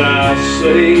what I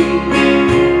say.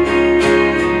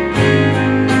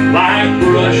 Like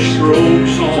brush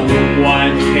strokes on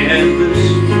white canvas,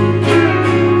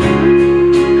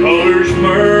 colors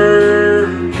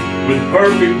merge with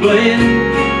perfect blend,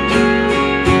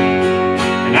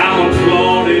 and I'm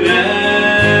applauded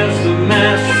as the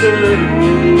master.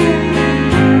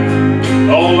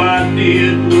 All I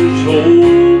did was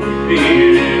hold the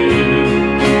pen.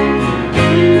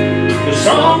 The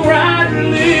songwriter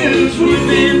lives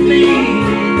within me,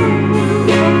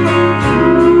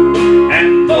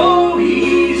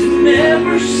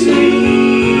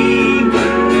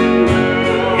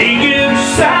 He gives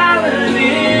silent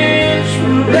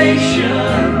inspiration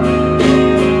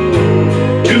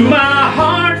to my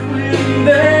heart when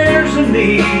there's a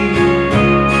need.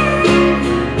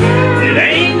 It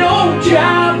ain't no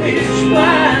job, it's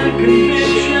my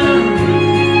conviction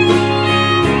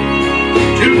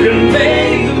to convey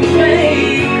the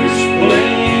Maker's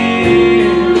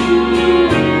plan.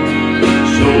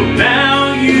 So now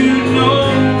you know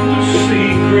the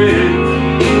secret.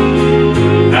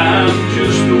 I'm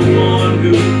just the one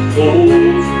who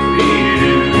holds the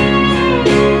pen.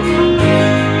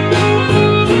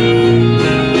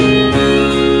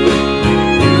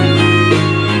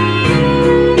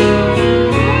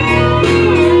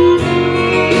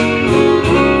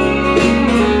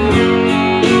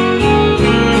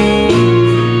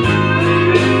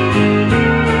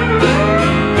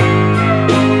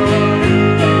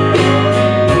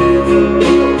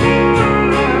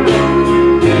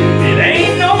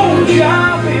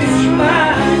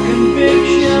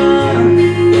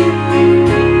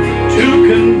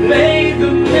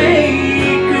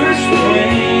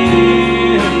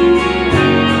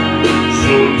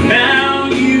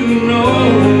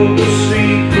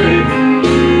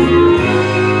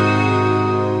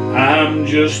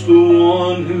 Just the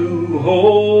one who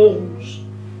holds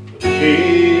the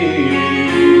pen.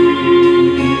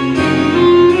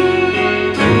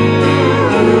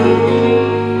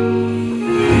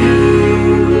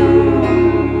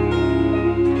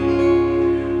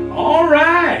 All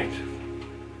right.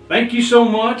 Thank you so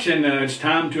much, and it's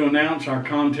time to announce our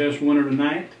contest winner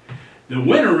tonight. The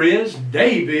winner is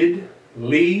David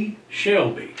Lee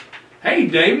Shelby. Hey,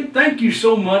 David, thank you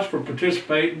so much for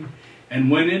participating and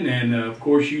winning, and of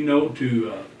course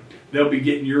they'll be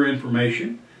getting your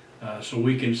information so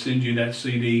we can send you that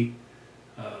CD.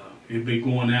 It'll be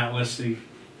going out, let's see,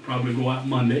 probably go out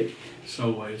Monday,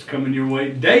 so it's coming your way.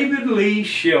 David Lee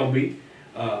Shelby,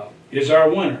 is our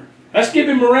winner. Let's give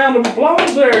him a round of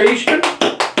applause there, Easton.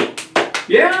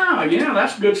 Yeah,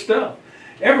 that's good stuff.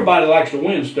 Everybody likes to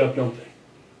win stuff, don't they?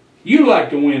 You like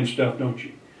to win stuff, don't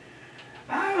you?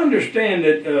 I understand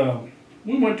that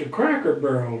we went to Cracker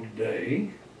Barrel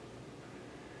today,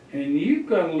 and you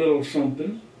got a little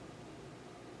something.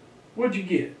 What'd you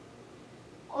get?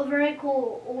 A very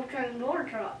cool old train door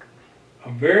truck.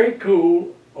 A very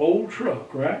cool old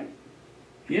truck, right?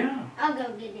 Yeah. I'll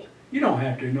go get it. You don't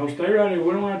have to. No, stay right here.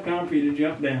 We don't have time for you to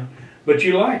jump down. But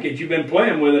you like it. You've been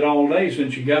playing with it all day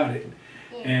since you got it.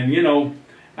 Yeah. And, you know,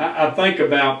 I think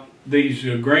about these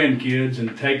grandkids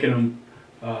and taking them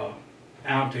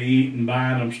out to eat and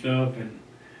buying them stuff. And,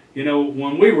 you know,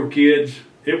 when we were kids,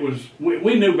 it was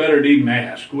we knew better to even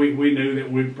ask. We knew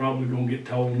that we were probably going to get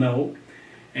told no.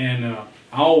 And I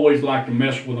always like to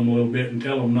mess with them a little bit and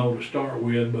tell them no to start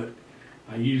with, but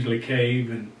I usually cave.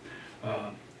 And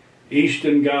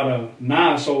Easton got a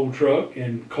nice old truck,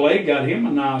 and Clay got him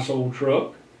a nice old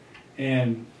truck.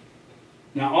 And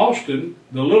now Austin,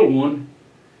 the little one,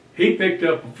 he picked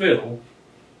up a fiddle,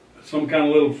 some kind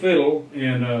of little fiddle,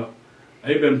 and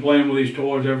they've been playing with these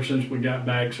toys ever since we got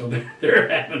back, so they're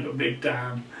having a big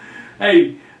time.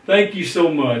 Hey, thank you so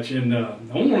much. And I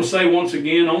want to say once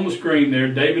again on the screen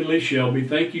there, David Lee Shelby,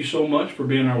 thank you so much for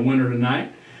being our winner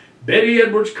tonight. Betty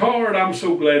Edwards Card, I'm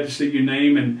so glad to see your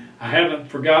name, and I haven't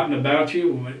forgotten about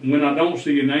you. When I don't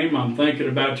see your name, I'm thinking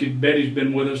about you. Betty's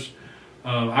been with us,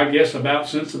 I guess, about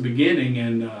since the beginning.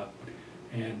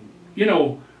 And you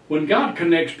know, when God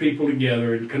connects people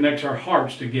together and connects our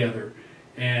hearts together,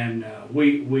 and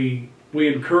we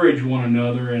encourage one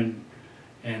another,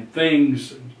 and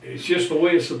things, it's just the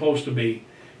way it's supposed to be.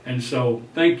 And so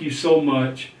thank you so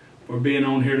much for being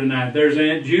on here tonight. There's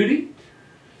Aunt Judy.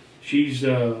 She's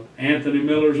Anthony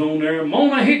Miller's on there.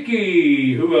 Mona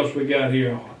Hickey. Who else we got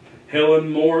here?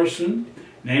 Helen Morrison.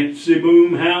 Nancy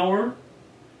Boomhauer.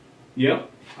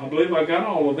 Yep, I believe I got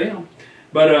all of them.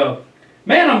 But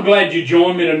man, I'm glad you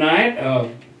joined me tonight.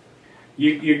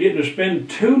 You're getting to spend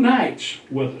 2 nights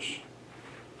with us.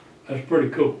 That's pretty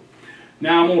cool.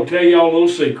 Now I'm going to tell y'all a little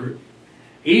secret.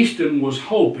 Easton was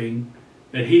hoping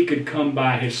that he could come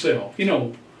by himself. You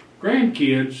know,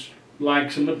 grandkids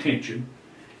like some attention,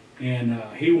 and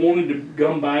he wanted to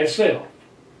come by himself,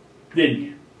 didn't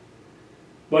you?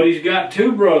 But he's got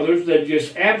 2 brothers that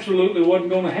just absolutely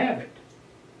wasn't going to have it,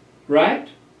 right?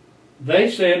 They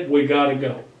said, we got to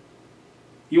go.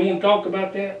 You want to talk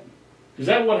about that? Is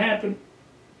that what happened?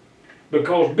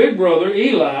 Because big brother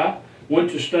Eli went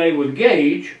to stay with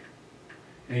Gage,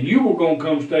 and you were going to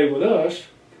come stay with us,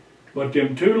 but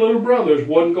them 2 little brothers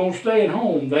wasn't going to stay at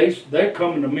home. They're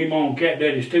coming to me, Mom, and Cat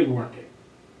Daddy's too, weren't they?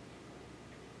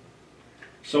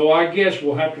 So I guess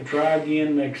we'll have to try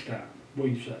again next time. What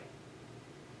do you say?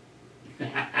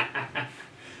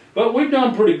 But we've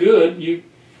done pretty good.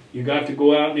 You got to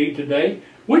go out and eat today.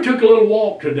 We took a little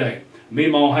walk today. Me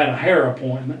and Mom had a hair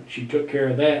appointment. She took care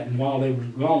of that, and while they were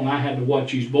gone, I had to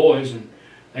watch these boys, and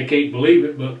they can't believe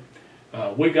it, but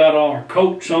we got our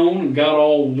coats on and got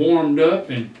all warmed up,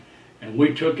 and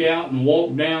we took out and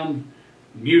walked down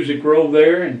Music Row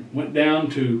there and went down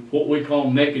to what we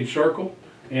call Naked Circle,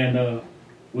 and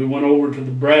we went over to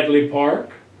the Bradley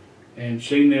Park and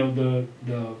seen the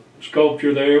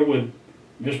sculpture there with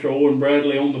Mr. Owen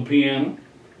Bradley on the piano.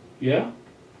 Yeah?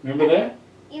 Remember that?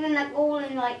 Even that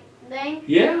golden, like, thing?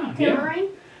 Yeah, yeah.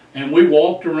 And we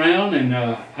walked around, and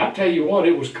I tell you what,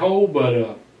 it was cold,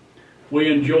 but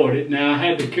we enjoyed it. Now, I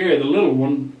had to carry the little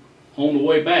one on the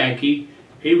way back. He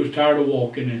was tired of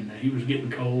walking, and he was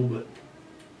getting cold, but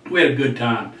we had a good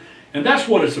time. And that's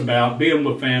what it's about, being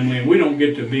with family. And we don't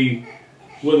get to be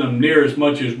with them near as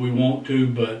much as we want to,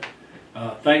 but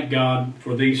thank God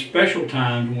for these special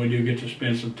times when we do get to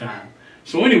spend some time.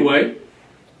 So anyway,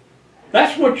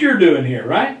 that's what you're doing here,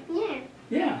 right? Yeah.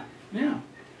 Yeah, yeah.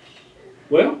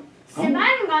 Well, so I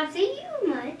haven't got to see you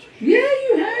much. Yeah,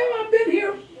 you have. I've been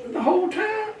here the whole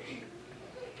time.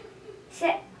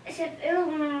 Except it was a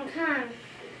long time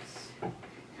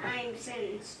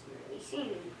since we've seen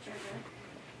each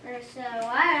other. So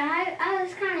I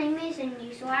was kind of missing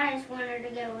you, so I just wanted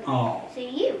to go see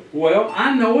you. Well,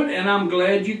 I know it, and I'm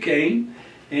glad you came.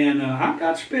 And I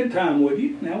got to spend time with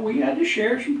you. Now, we had to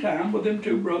share some time with them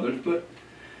 2 brothers, but,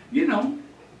 you know,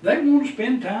 they want to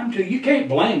spend time too. You can't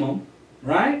blame them,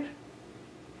 right?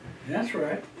 That's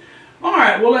right. All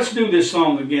right, well, let's do this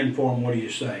song again for them. What do you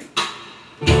say?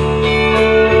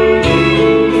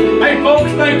 Hey,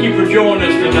 folks, thank you for joining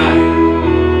us tonight.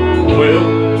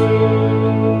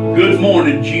 Well, good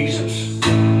morning, Jesus.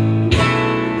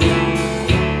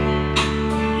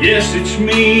 Yes, it's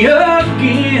me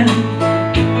again,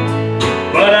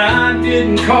 but I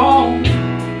didn't call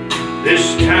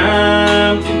this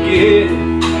time to get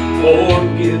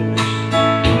forgiveness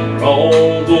for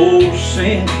all those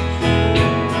sins.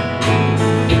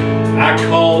 I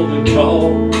called and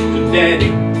talked to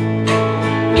Daddy,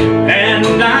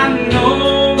 and I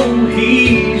know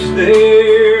He's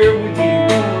there with you.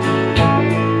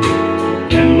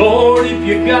 And Lord, if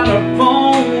you got a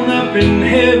phone up in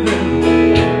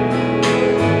heaven,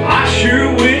 I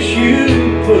sure wish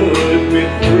you'd put me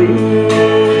through.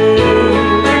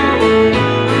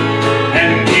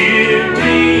 And give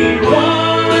me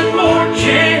one more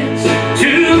chance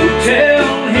to tell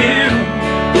Him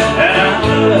that I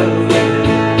love Him.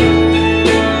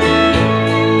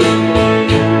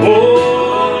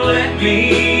 Oh, let me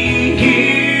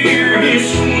hear His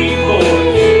sweet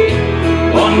voice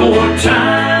one more time.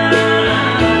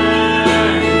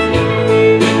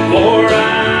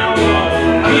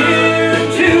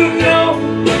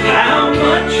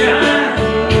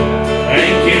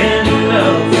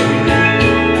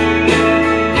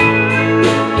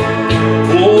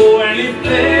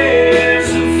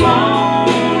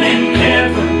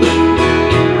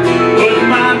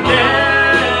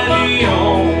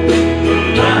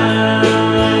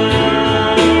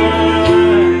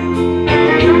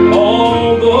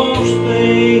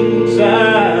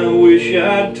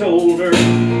 I told her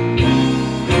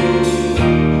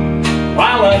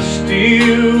while I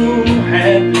still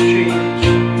had the chance.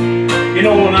 You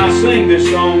know, when I sing this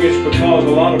song, it's because a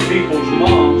lot of people's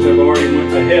moms have already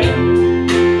went to heaven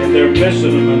and they're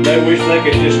missing them, and they wish they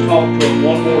could just talk to them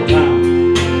one more time.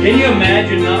 Can you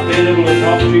imagine not being able to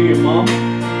talk to your mom?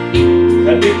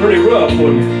 That'd be pretty rough,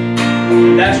 wouldn't it?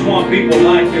 And that's why people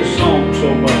like this song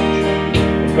so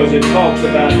much, because it talks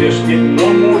about just getting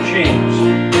one more chance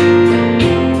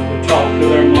talk to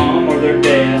their mom or their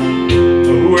dad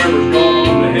or whoever's gone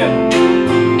on to heaven.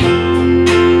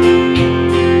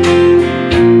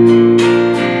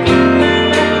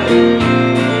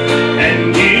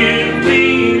 And give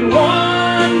me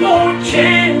one more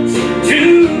chance to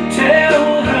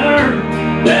tell her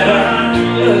that I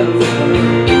love her.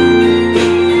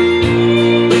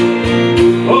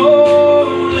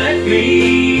 Oh, let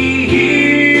me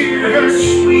hear her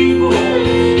sweet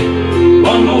voice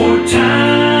one more time.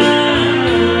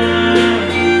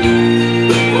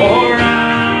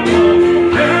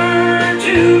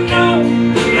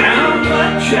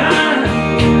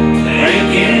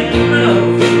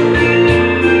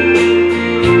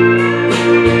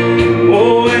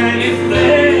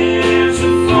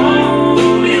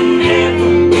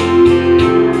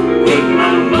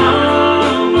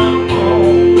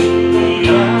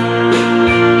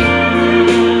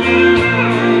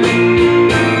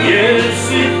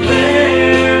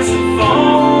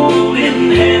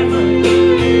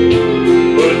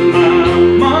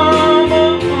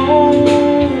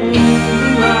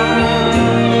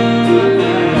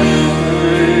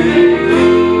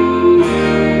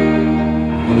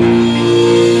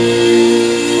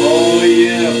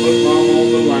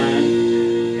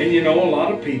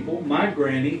 My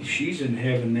granny, she's in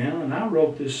heaven now, and I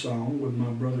wrote this song with my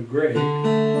brother Greg.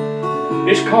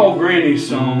 It's called Granny's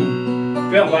Song.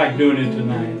 Felt like doing it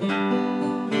tonight.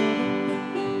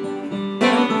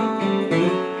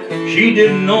 She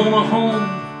didn't own a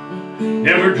home,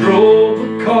 never drove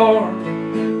a car,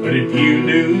 but if you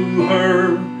knew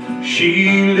her,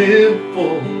 she lived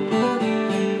full.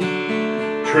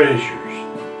 Treasures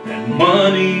that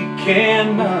money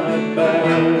cannot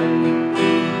buy.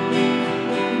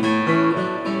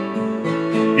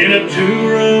 In a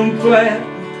two-room flat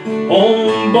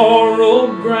on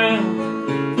borrowed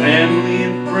ground, family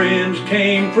and friends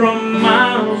came from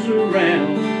miles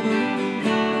around.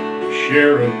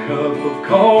 Share a cup of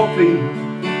coffee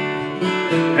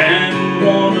and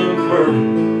one of her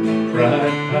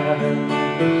fried pies.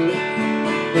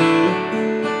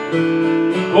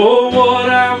 Oh, what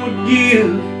I would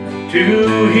give to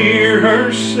hear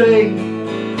her say,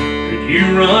 could you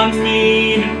run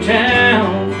me to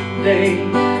town today?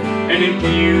 And if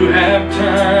you have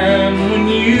time when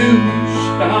you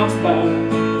stop by,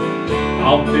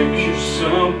 I'll fix you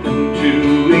something to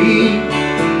eat.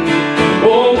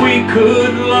 Oh, we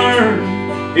could learn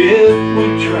if we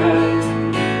tried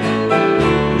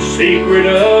the secret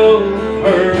of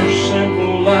her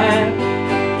simple life,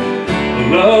 the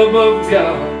love of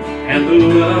God and the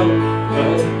love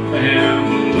of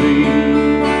family.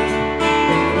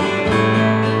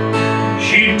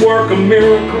 She'd work a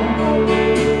miracle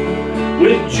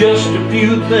with just a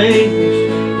few things.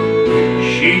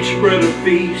 She'd spread a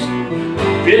feast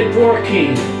fit for a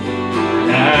king.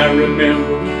 And I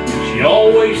remember she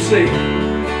always said,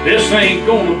 this ain't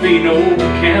gonna be no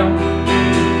count.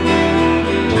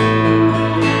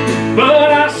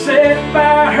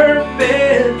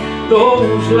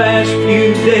 those last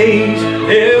few days,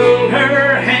 held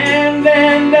her hand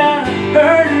and I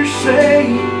heard her say,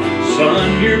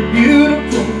 son, you're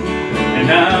beautiful and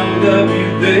I love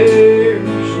you,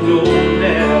 there's no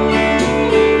doubt.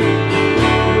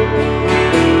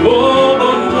 Oh,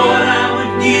 but what I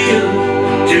would give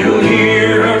to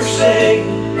hear her say,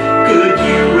 could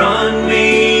you run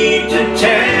me to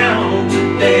town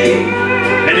today?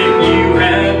 And if you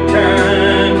have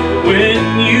time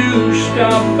when you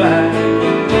stop by,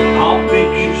 I'll fix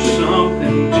you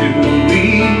something to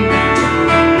eat.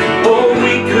 Oh,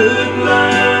 we could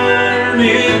learn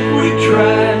if we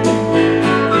tried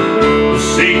the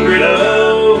secret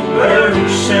of her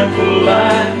simple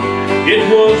life. It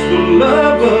was the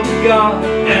love of God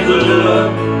and the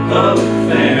love of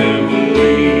family.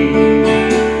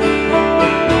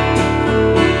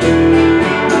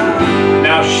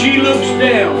 Now she looks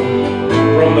down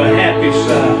from the happy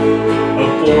side of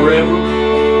forever,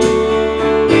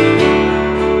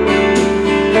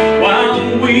 while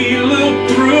we look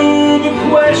through the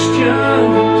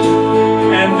questions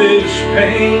and this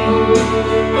pain,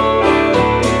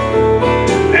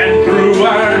 and through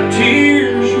our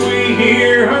tears we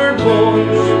hear her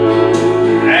voice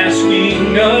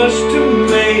asking us to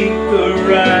make the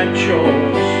right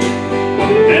choice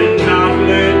and not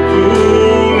let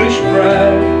foolish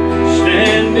pride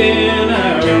stand in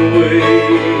our way.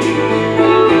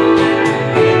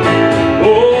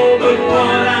 Oh, but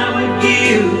what I would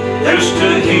give just to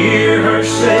hear her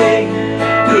say,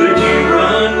 could you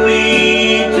run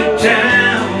me to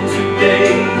town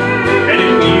today? And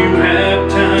if you have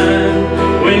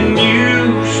time when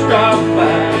you stop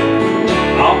by,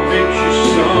 I'll fix you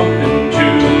something to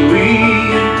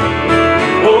eat.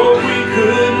 Oh, we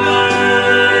could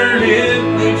learn if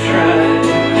we tried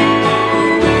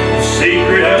the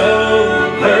secret of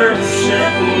her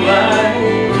simple life,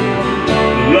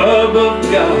 the love of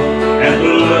God and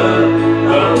the love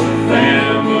of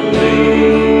family.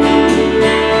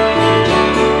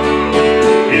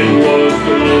 It was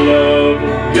the love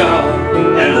of God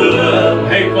and the love.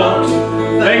 Hey folks,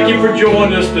 thank you for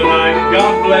joining us tonight.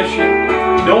 God bless you.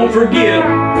 Don't forget,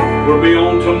 we'll be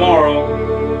on tomorrow,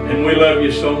 and we love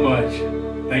you so much.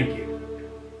 Thank you.